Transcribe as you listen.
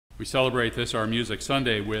We celebrate this, our Music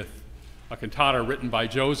Sunday, with a cantata written by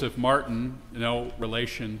Joseph Martin, no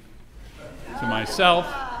relation to myself,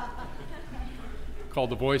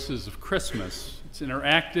 called The Voices of Christmas. It's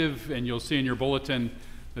interactive, and you'll see in your bulletin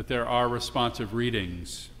that there are responsive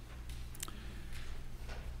readings.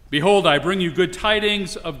 Behold, I bring you good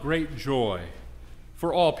tidings of great joy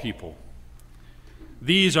for all people.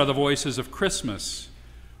 These are the voices of Christmas,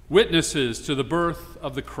 witnesses to the birth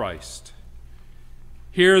of the Christ.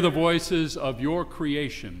 Hear the voices of your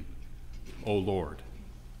creation, O Lord.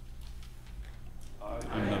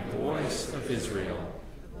 I am the voice of Israel,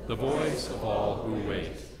 the voice of all who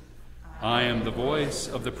wait. I am the voice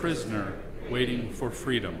of the prisoner waiting for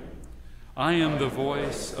freedom. I am the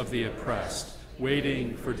voice of the oppressed,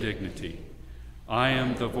 waiting for dignity. I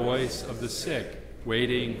am the voice of the sick,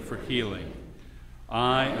 waiting for healing.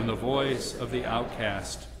 I am the voice of the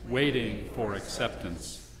outcast, waiting for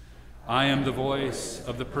acceptance. I am the voice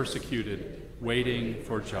of the persecuted, waiting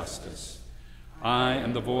for justice. I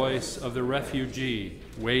am the voice of the refugee,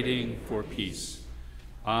 waiting for peace.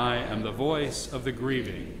 I am the voice of the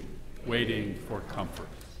grieving, waiting for comfort.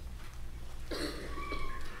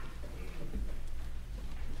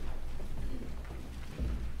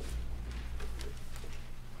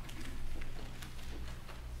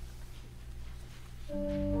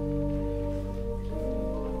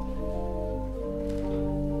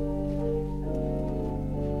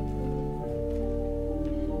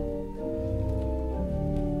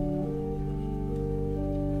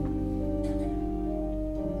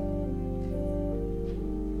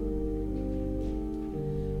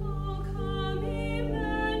 Oh, come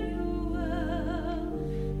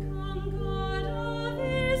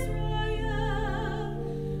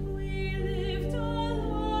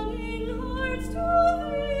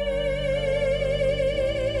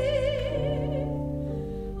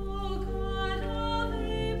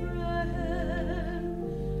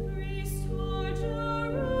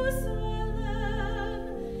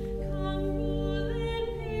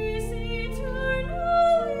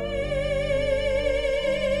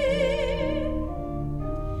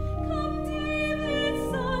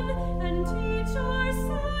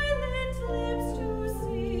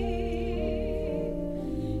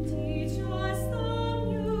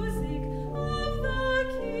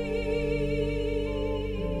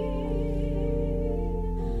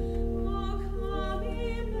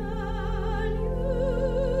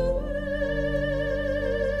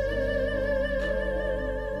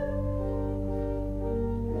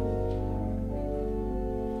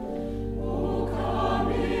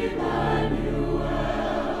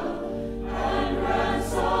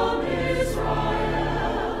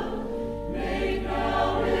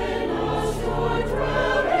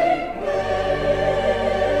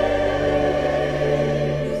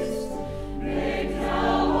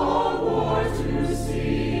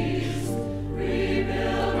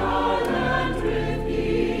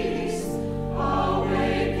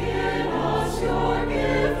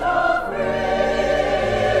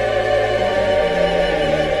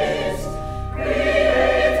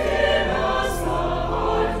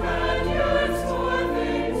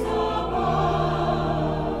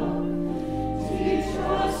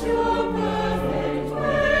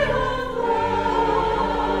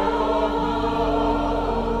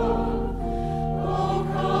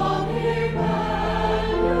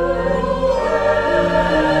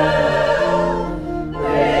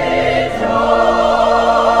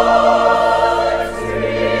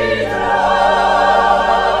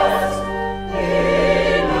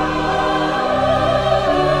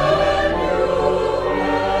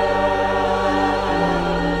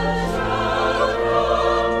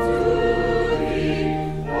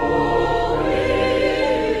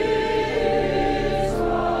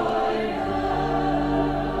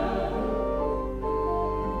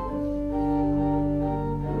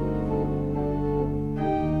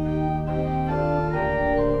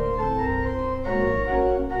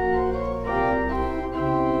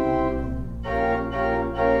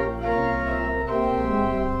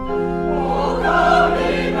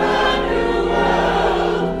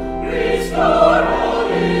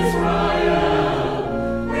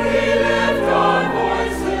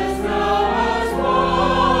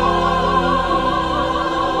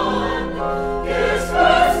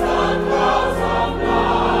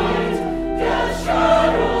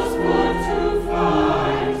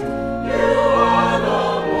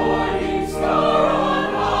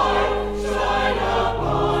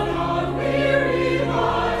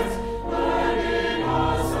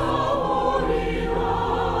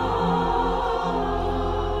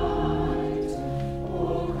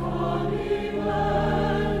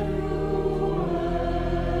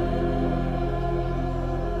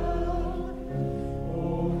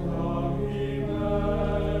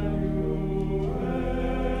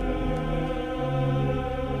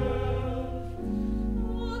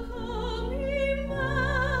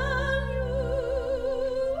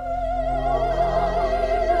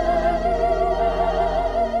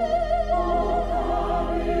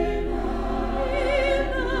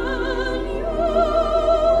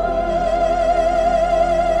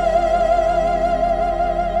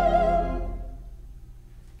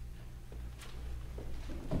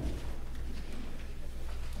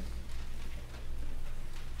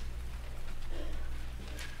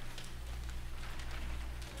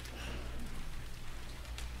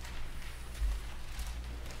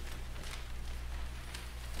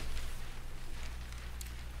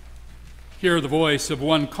Hear the voice of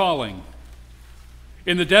one calling.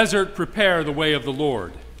 In the desert, prepare the way of the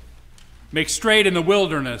Lord. Make straight in the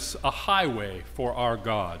wilderness a highway for our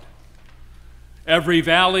God. Every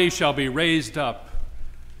valley shall be raised up,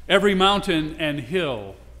 every mountain and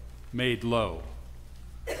hill made low.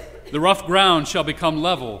 The rough ground shall become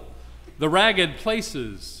level, the ragged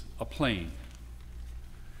places a plain.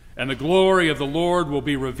 And the glory of the Lord will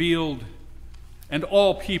be revealed, and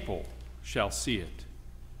all people shall see it.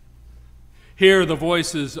 Hear the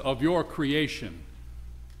voices of your creation,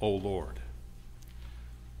 O Lord.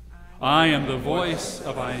 I am the voice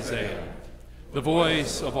of Isaiah, the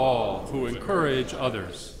voice of all who encourage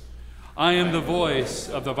others. I am the voice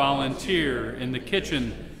of the volunteer in the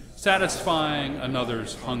kitchen, satisfying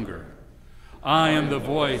another's hunger. I am the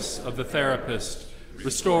voice of the therapist,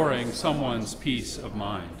 restoring someone's peace of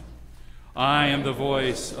mind. I am the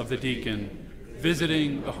voice of the deacon,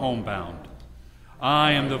 visiting the homebound.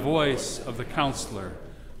 I am the voice of the counselor,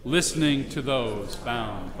 listening to those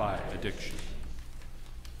bound by addiction.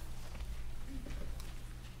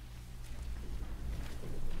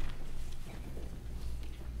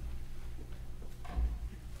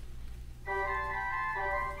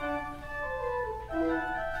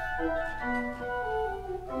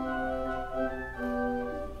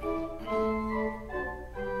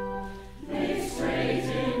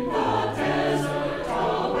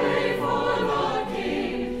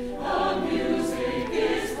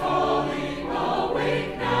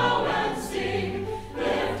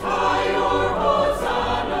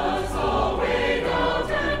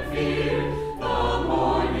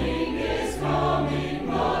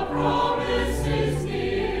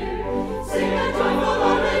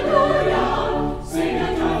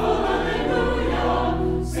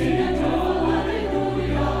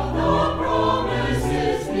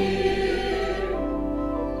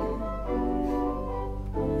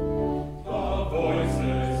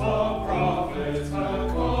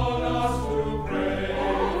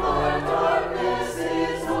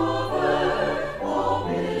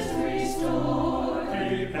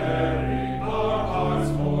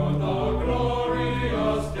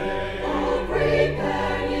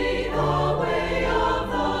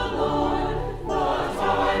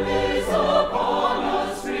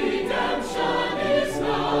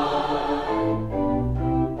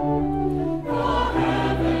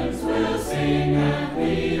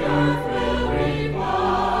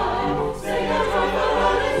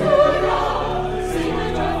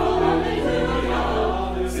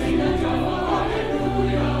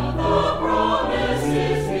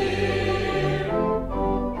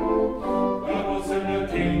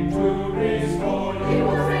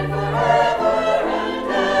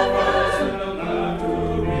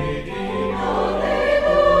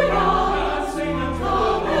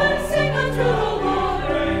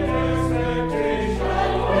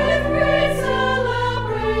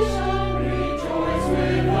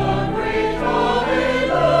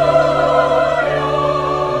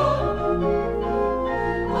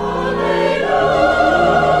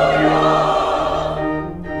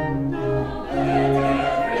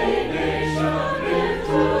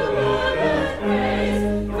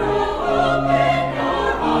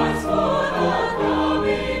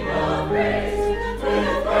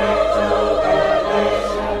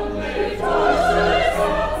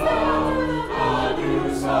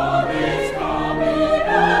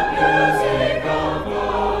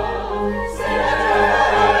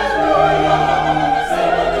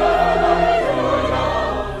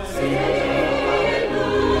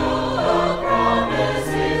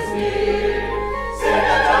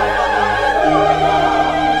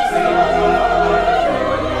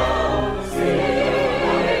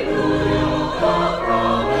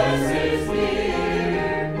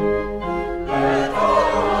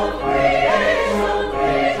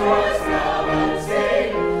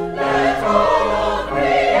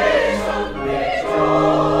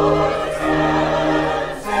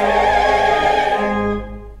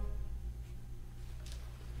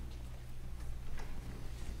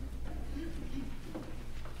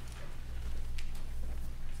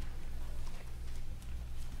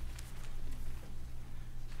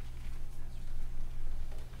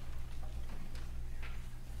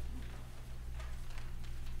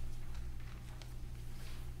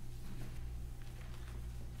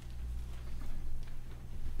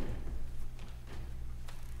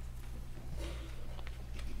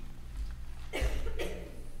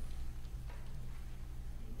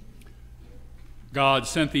 God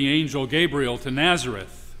sent the angel Gabriel to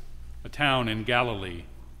Nazareth, a town in Galilee,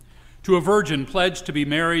 to a virgin pledged to be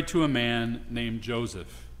married to a man named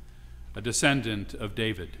Joseph, a descendant of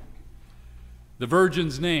David. The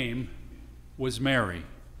virgin's name was Mary.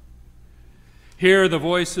 Hear the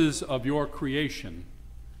voices of your creation,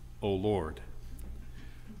 O Lord.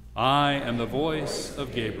 I am the voice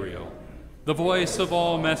of Gabriel, the voice of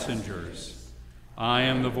all messengers. I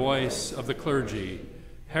am the voice of the clergy,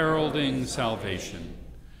 heralding salvation.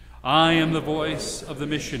 I am the voice of the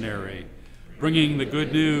missionary, bringing the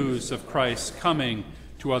good news of Christ's coming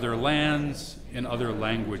to other lands and other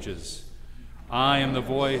languages. I am the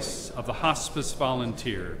voice of the hospice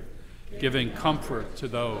volunteer, giving comfort to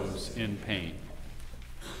those in pain.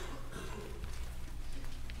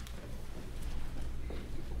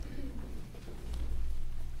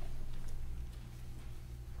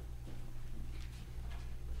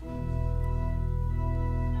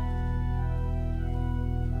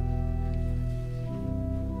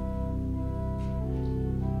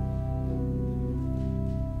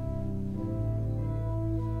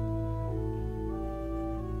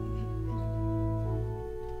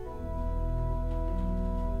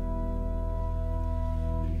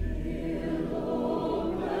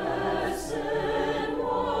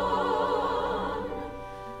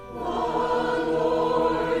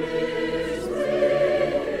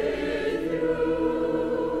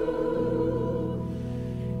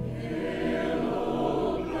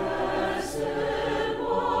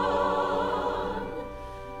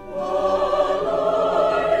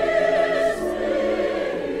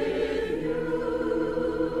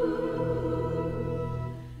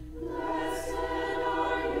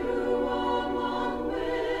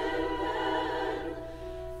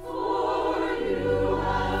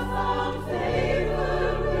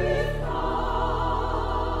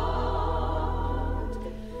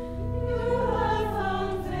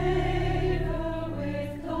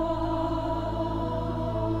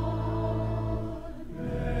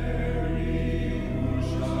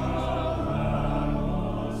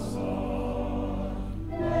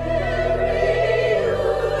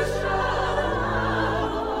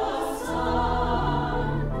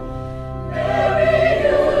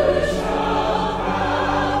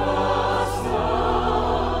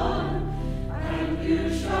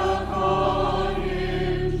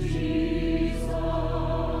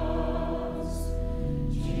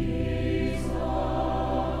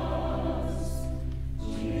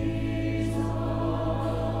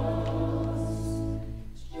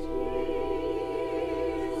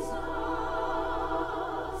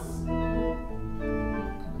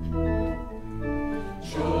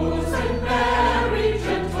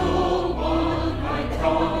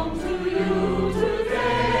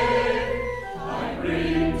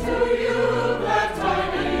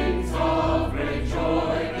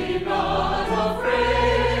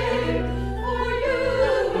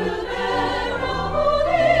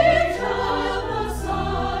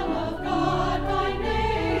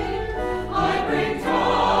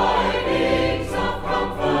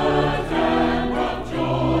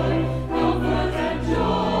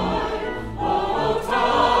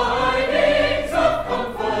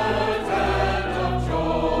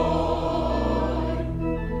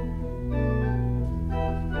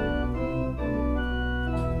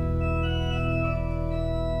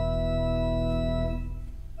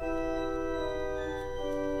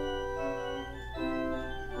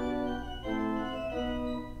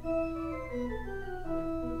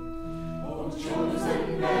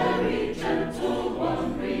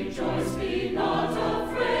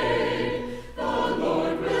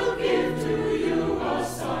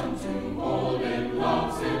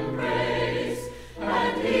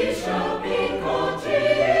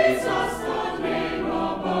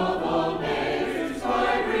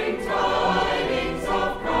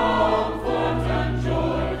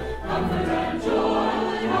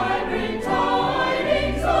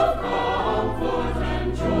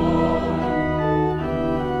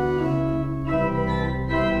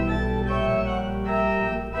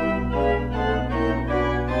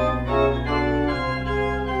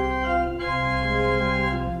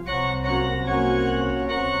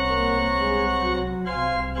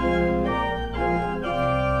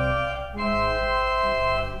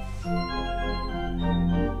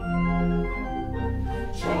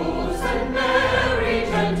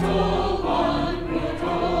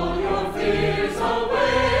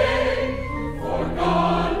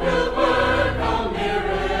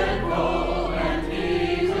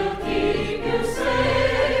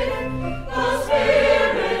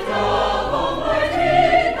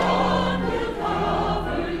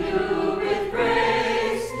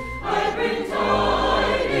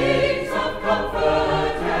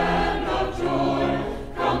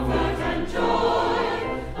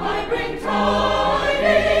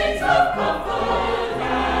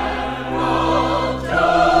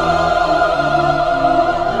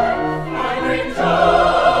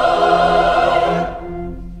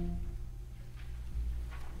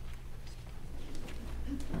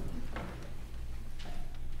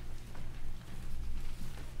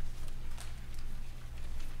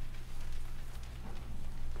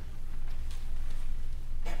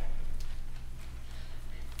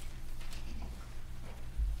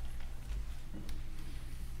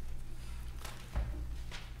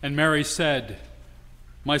 And Mary said,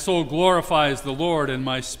 "My soul glorifies the Lord, and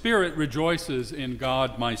my spirit rejoices in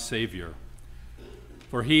God my Savior.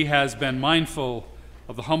 For he has been mindful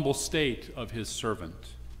of the humble state of his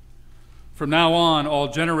servant. From now on, all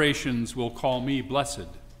generations will call me blessed,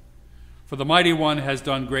 for the Mighty One has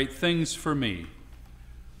done great things for me.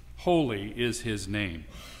 Holy is his name.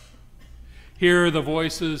 Hear the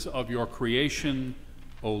voices of your creation,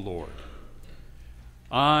 O Lord.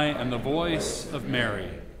 I am the voice of Mary,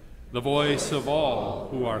 the voice of all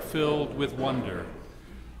who are filled with wonder.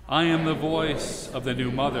 I am the voice of the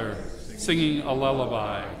new mother singing a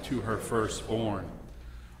lullaby to her firstborn.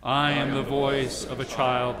 I am the voice of a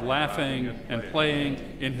child laughing and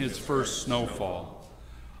playing in his first snowfall.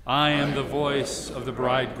 I am the voice of the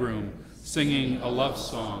bridegroom singing a love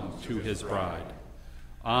song to his bride.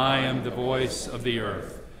 I am the voice of the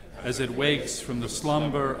earth as it wakes from the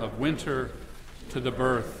slumber of winter to the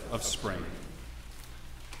birth of spring."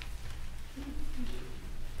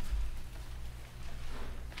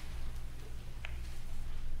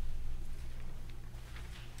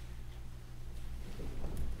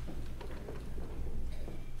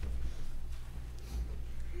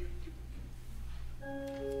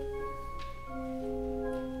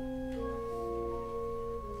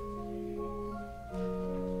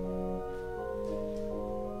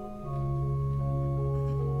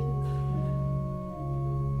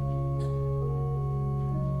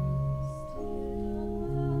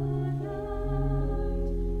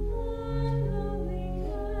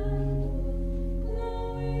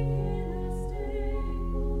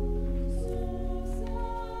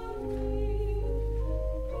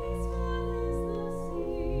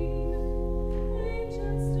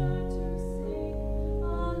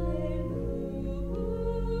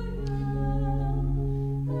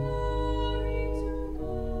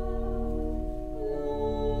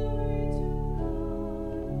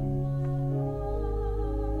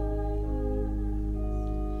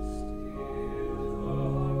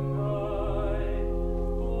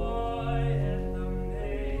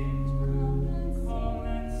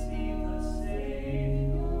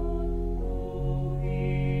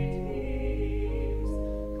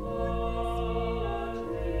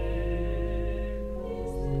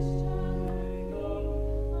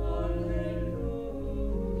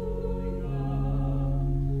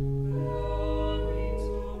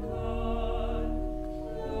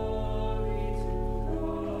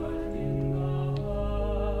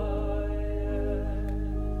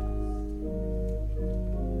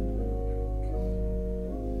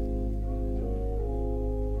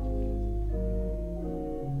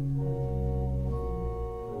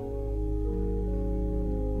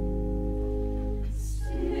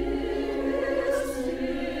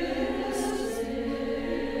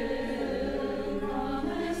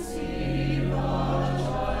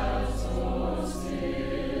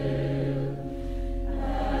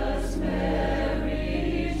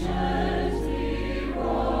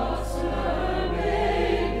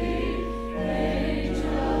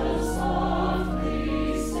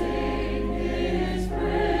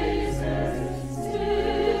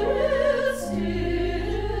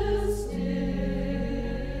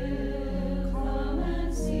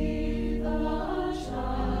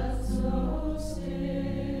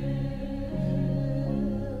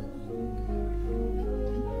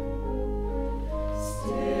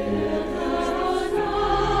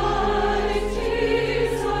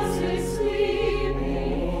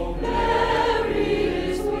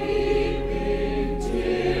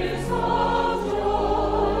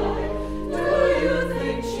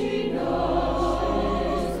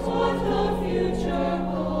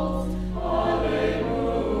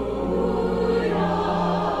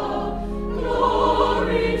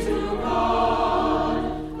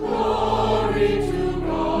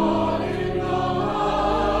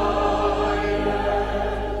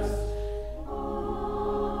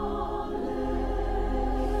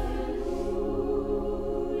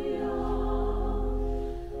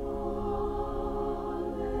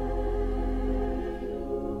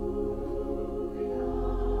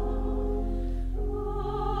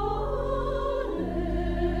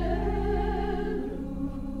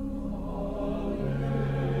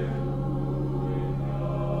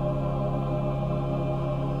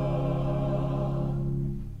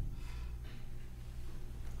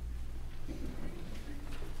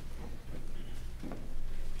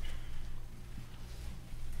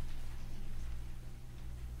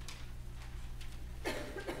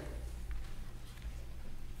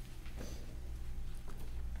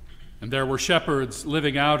 And there were shepherds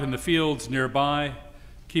living out in the fields nearby,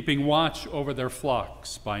 keeping watch over their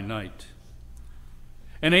flocks by night.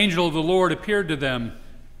 An angel of the Lord appeared to them,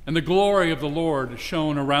 and the glory of the Lord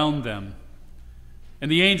shone around them.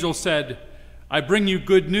 And the angel said, I bring you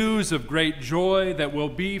good news of great joy that will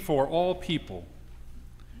be for all people.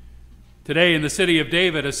 Today in the city of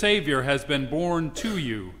David, a Savior has been born to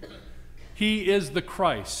you. He is the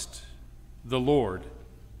Christ, the Lord.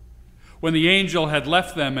 When the angel had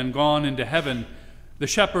left them and gone into heaven, the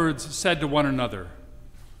shepherds said to one another,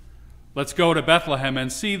 Let's go to Bethlehem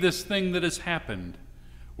and see this thing that has happened,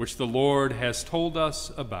 which the Lord has told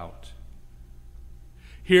us about.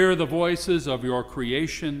 Hear the voices of your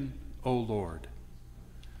creation, O Lord.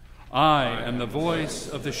 I am the voice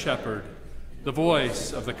of the shepherd, the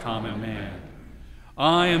voice of the common man.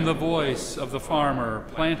 I am the voice of the farmer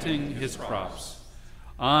planting his crops.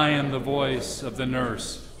 I am the voice of the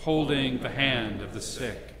nurse holding the hand of the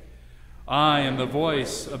sick. I am the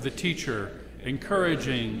voice of the teacher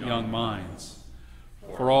encouraging young minds.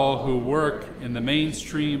 For all who work in the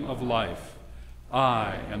mainstream of life,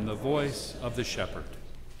 I am the voice of the shepherd.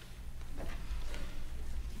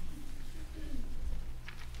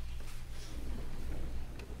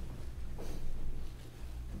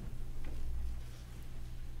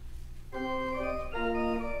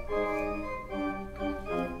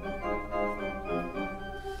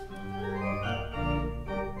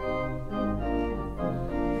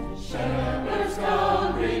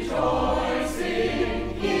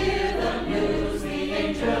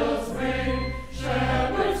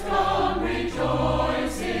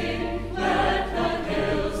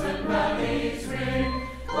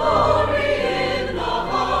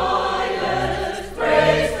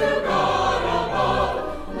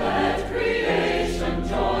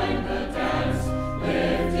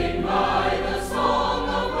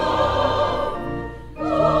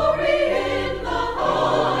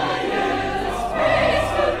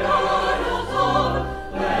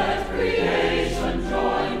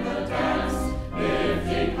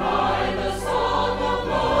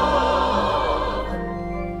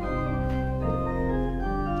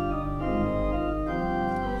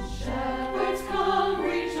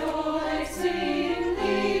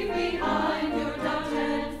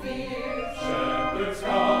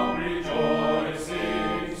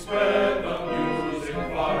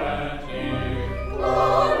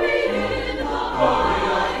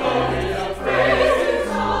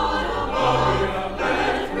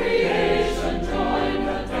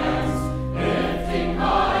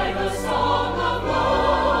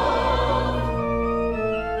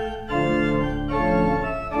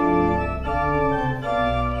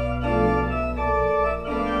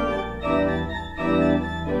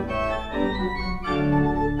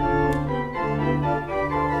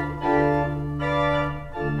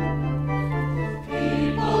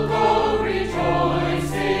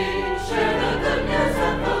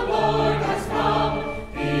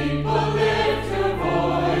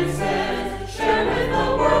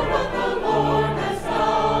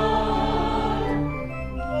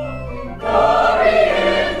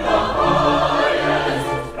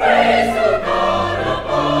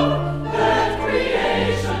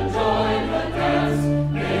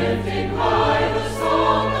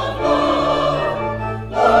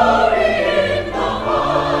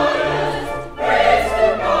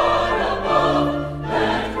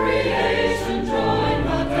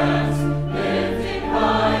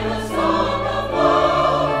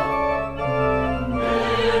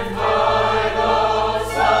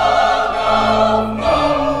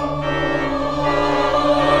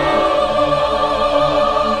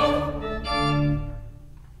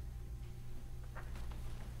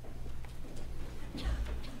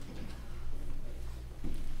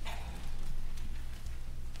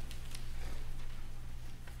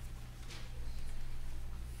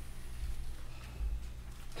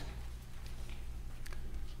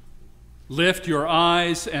 Lift your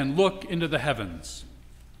eyes and look into the heavens.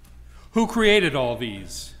 Who created all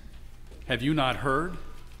these? Have you not heard?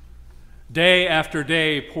 Day after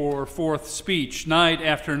day pour forth speech, night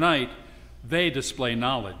after night they display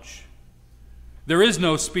knowledge. There is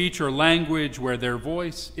no speech or language where their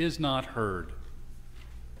voice is not heard.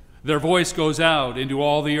 Their voice goes out into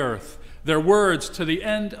all the earth, their words to the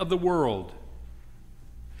end of the world.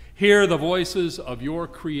 Hear the voices of your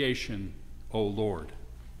creation, O Lord.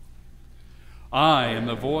 I am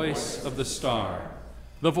the voice of the star,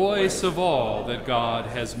 the voice of all that God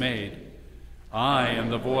has made. I am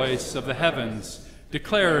the voice of the heavens,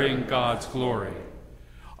 declaring God's glory.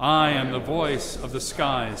 I am the voice of the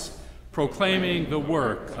skies, proclaiming the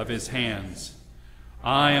work of his hands.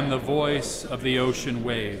 I am the voice of the ocean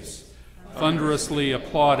waves, thunderously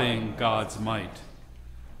applauding God's might.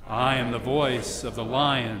 I am the voice of the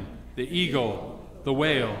lion, the eagle, the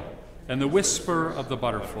whale, and the whisper of the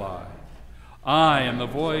butterfly. I am the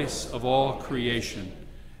voice of all creation,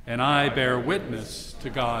 and I bear witness to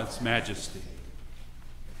God's majesty.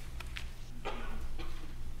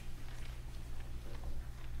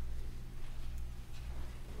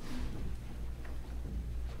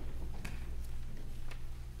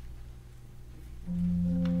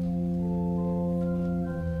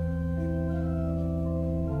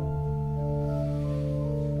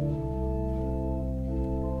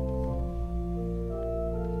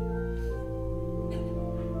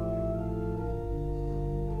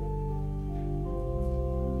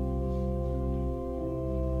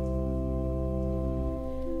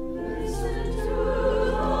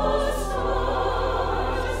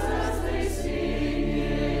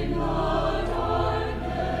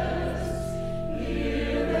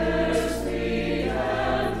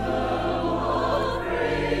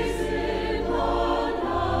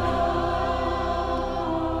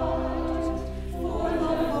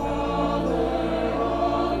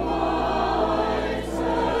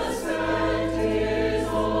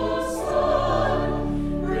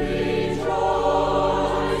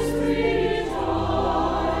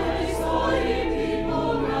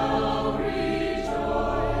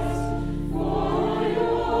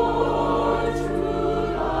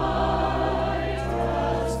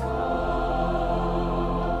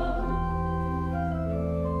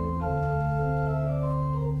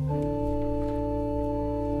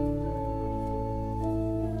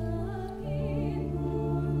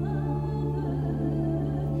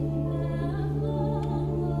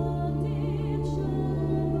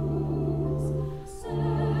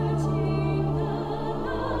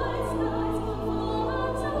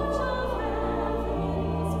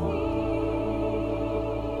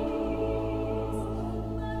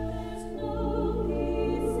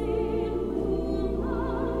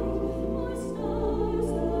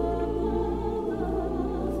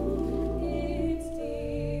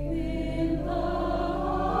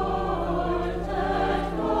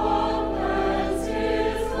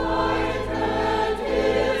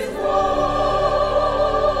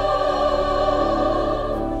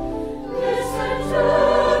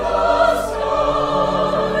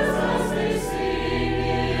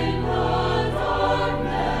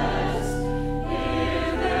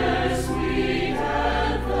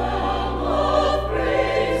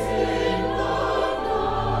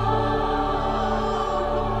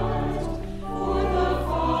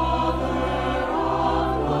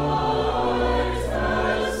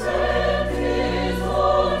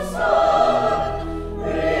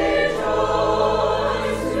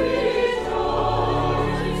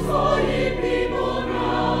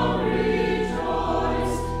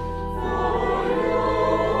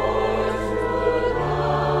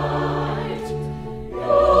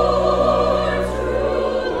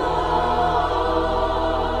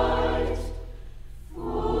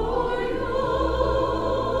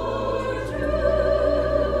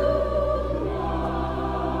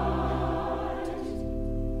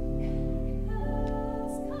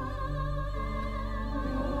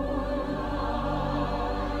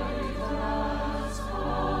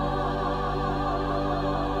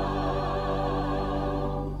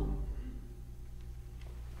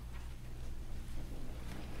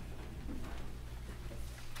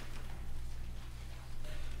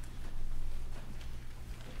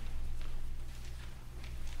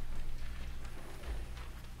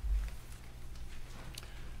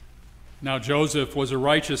 Now Joseph was a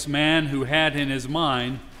righteous man who had in his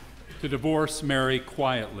mind to divorce Mary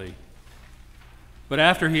quietly. But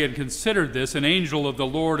after he had considered this, an angel of the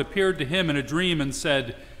Lord appeared to him in a dream and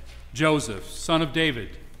said, "Joseph, son of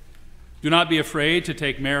David, do not be afraid to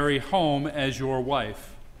take Mary home as your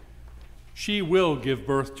wife. She will give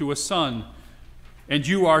birth to a son, and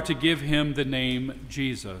you are to give him the name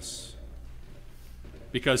Jesus,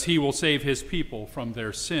 because he will save his people from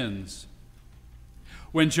their sins."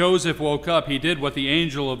 When Joseph woke up, he did what the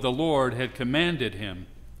angel of the Lord had commanded him.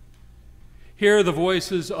 Hear the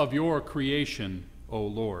voices of your creation, O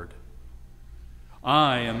Lord.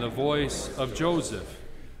 I am the voice of Joseph,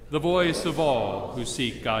 the voice of all who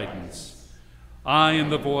seek guidance. I am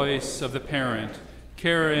the voice of the parent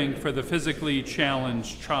caring for the physically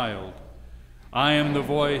challenged child. I am the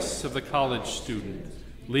voice of the college student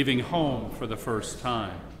leaving home for the first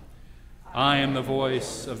time. I am the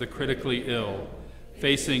voice of the critically ill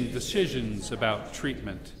facing decisions about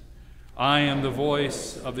treatment. I am the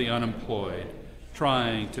voice of the unemployed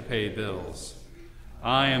trying to pay bills.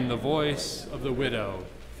 I am the voice of the widow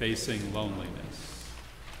facing loneliness.